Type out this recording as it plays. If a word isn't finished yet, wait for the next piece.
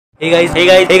Hey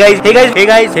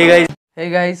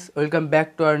guys welcome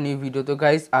back to our new video. तो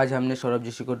guys आज हमने सौरभ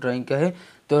जोशी को ड्राइंग किया है।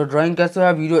 तो ड्राइंग कैसा हुआ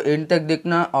वीडियो एंड तक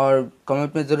देखना और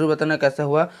कमेंट में ज़रूर बताना कैसा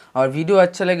हुआ। और वीडियो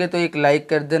अच्छा लगे तो एक लाइक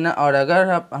कर देना। और अगर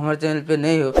आप हमारे चैनल पे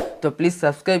नए हो तो प्लीज़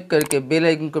सब्सक्राइब करके बेल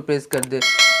आइकन को प्रेस कर दे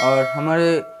और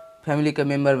हमारे फैमिली का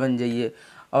मेम्बर बन जाइए।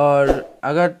 और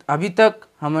अगर अभी तक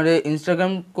हमारे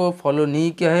इंस्टाग्राम को फॉलो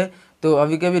नहीं किया है तो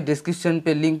अभी के अभी डिस्क्रिप्शन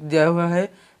पे लिंक दिया हुआ है,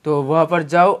 तो वहाँ पर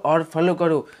जाओ और फॉलो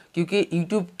करो। क्योंकि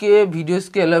यूट्यूब के वीडियोस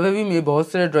के अलावा भी मैं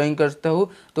बहुत सारे ड्राइंग करता हूँ,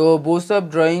 तो वो सब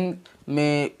ड्राइंग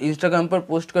मैं इंस्टाग्राम पर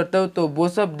पोस्ट करता हूँ। तो वो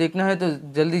सब देखना है तो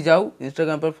जल्दी जाओ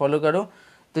इंस्टाग्राम पर फॉलो करो।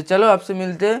 तो चलो आपसे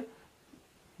मिलते हैं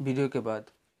वीडियो के बाद।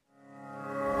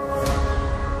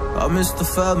 I miss the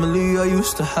family I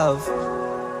used to have.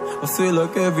 I feel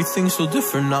like everything's so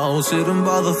different now. Sitting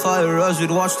by the fire as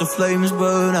we'd watch the flames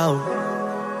burn out.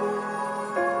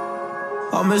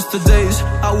 I miss the days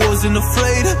I wasn't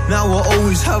afraid. Now I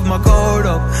always have my guard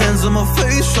up, hands on my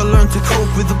face. I learned to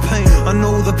cope with the pain. I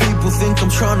know that people think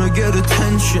I'm trying to get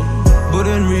attention, but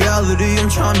in reality I'm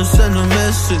trying to send a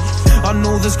message. I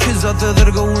know there's kids out there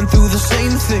that are going through the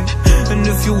same thing,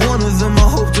 and if you're one of them I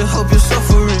hope to help your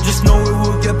suffering. Just know it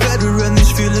will get better and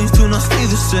these feelings do not stay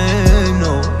the same.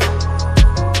 No,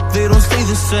 they don't stay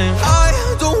the same. I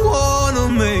don't wanna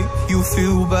make you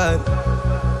feel bad,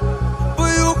 but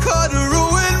you kinda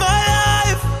ruined my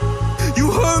life. You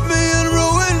hurt me and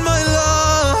ruined my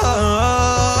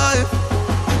life,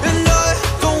 and I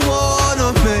don't wanna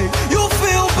make you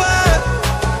feel bad,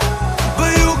 but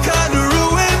you kinda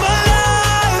ruined my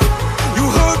life. You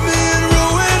hurt me and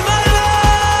ruined my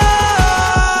life.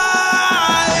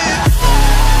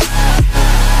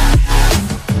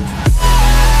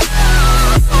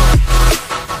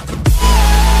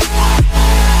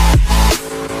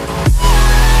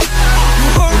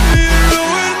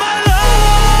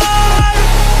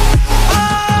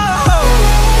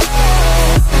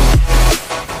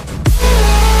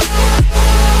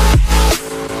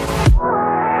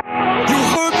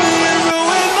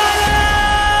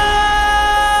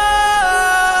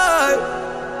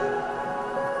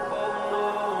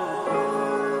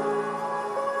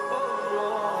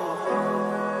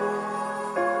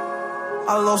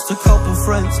 I lost a couple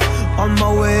friends on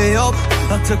my way up.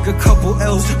 I took a couple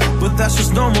L's, but that's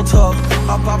just normal talk.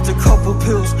 I popped a couple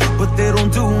pills, but they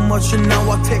don't do much. And now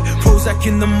I take Prozac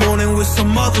in the morning with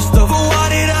some other stuff. But why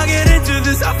did I get into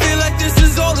this? I feel like this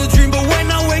is all a dream. But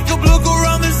when I wake up, look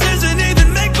around, this isn't even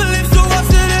make-believe. So I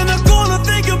sit in the corner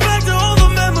thinking back to all the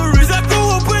memories. I grew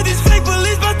up with these fake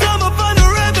beliefs, by the time I find a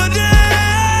remedy.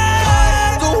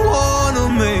 I don't wanna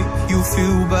make you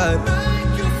feel bad,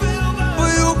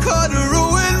 but you kinda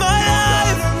ruined my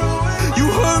life. You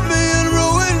hurt me and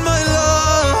ruined my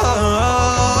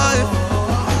life,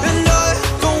 and I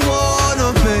don't wanna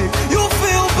make you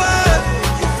feel bad,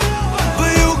 but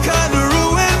you kinda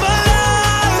ruined my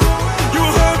life. You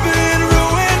hurt me and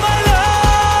ruined my life.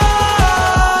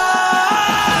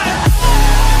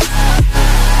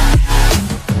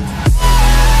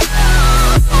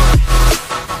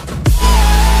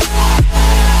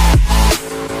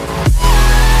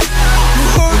 You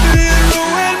hurt me and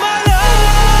ruined my life.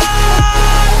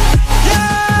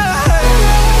 Yeah.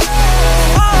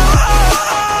 Oh,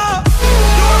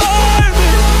 you hurt me.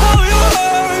 Oh, you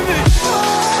hurt me.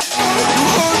 You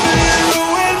hurt me and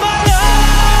ruined my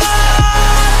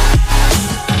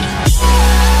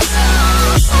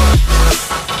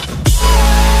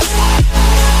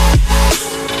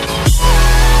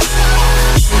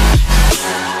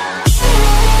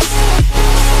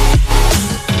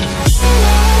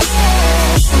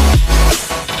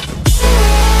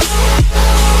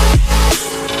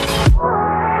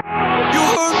You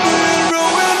hurt me and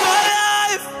ruined my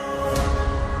life.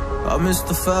 I miss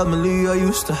the family I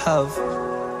used to have.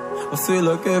 I feel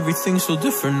like everything's so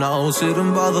different now.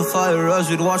 Sitting by the fire as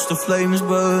we'd watch the flames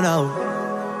burn out.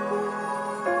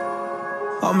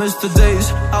 I miss the days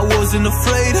I wasn't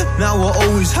afraid. Now I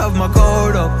always have my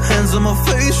guard up, hands on my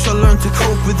face. I learned to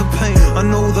cope with the pain. I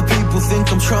know that people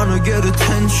think I'm trying to get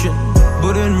attention,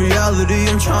 but in reality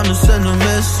I'm trying to send a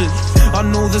message. I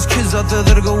know there's kids out there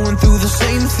that are going through the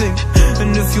same thing, and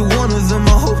if you're one of them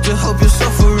I hope to help your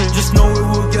suffering. Just know it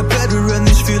will get better and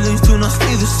these feelings do not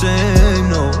stay the same.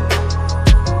 No,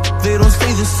 they don't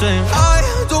stay the same. I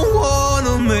don't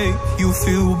wanna make you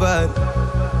feel bad,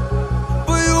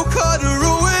 but you kinda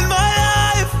ruined my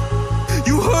life.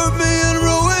 You hurt me and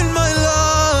ruined my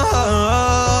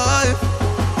life,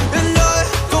 and I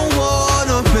don't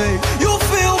wanna make you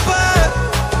feel bad,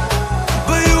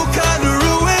 but you kinda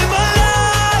ruined my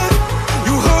life.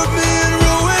 You hurt me and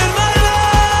ruined my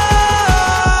life.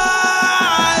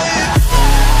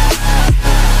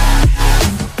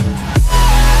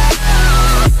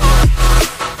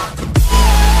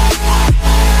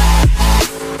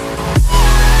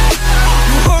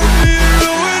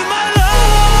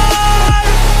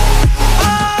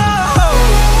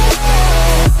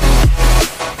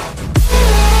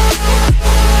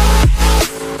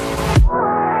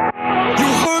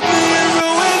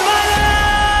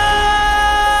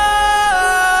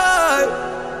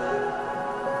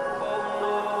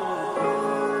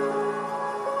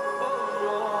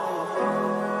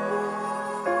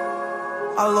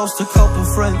 I lost a couple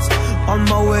friends on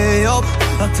my way up.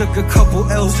 I took a couple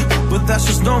L's, but that's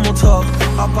just normal talk.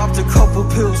 I popped a couple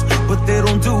pills, but they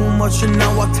don't do much. And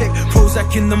now I take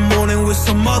Prozac in the morning with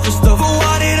some other stuff. But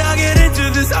why did I get into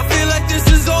this? I feel like this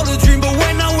is all a dream. But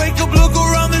when I wake up, look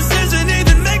around, this isn't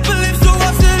even make-believe. So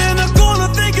I sit in a corner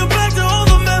thinking back to all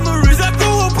the memories. I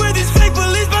grew up with these fake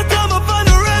beliefs, by the time I find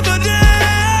a remedy.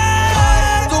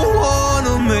 I don't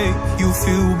wanna make you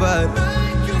feel bad,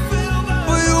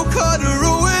 but you kinda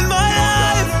ruined my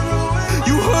life.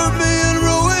 You hurt me and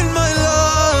ruined my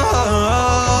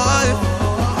life.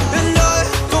 And I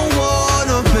don't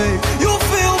wanna make you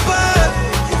feel bad,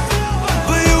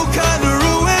 but you kinda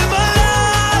ruined my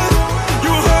life.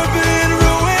 You hurt me and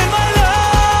ruined my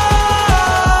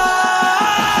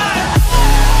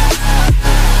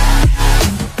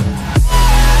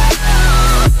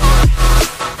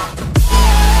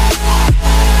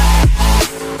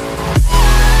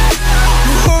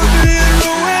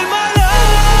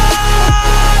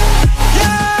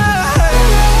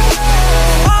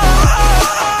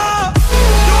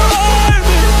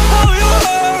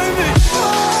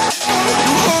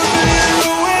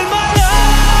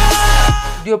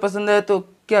video पसंद है तो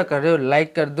क्या कर रहे हो,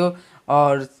 like कर दो।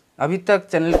 और अभी तक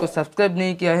चैनल को सब्सक्राइब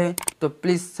नहीं किया है तो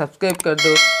प्लीज़ सब्सक्राइब कर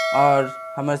दो और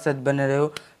हमारे साथ बने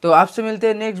रहो। तो आपसे मिलते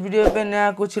हैं नेक्स्ट वीडियो पे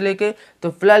नया कुछ लेके। तो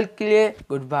फिलहाल के लिए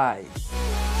गुड बाय।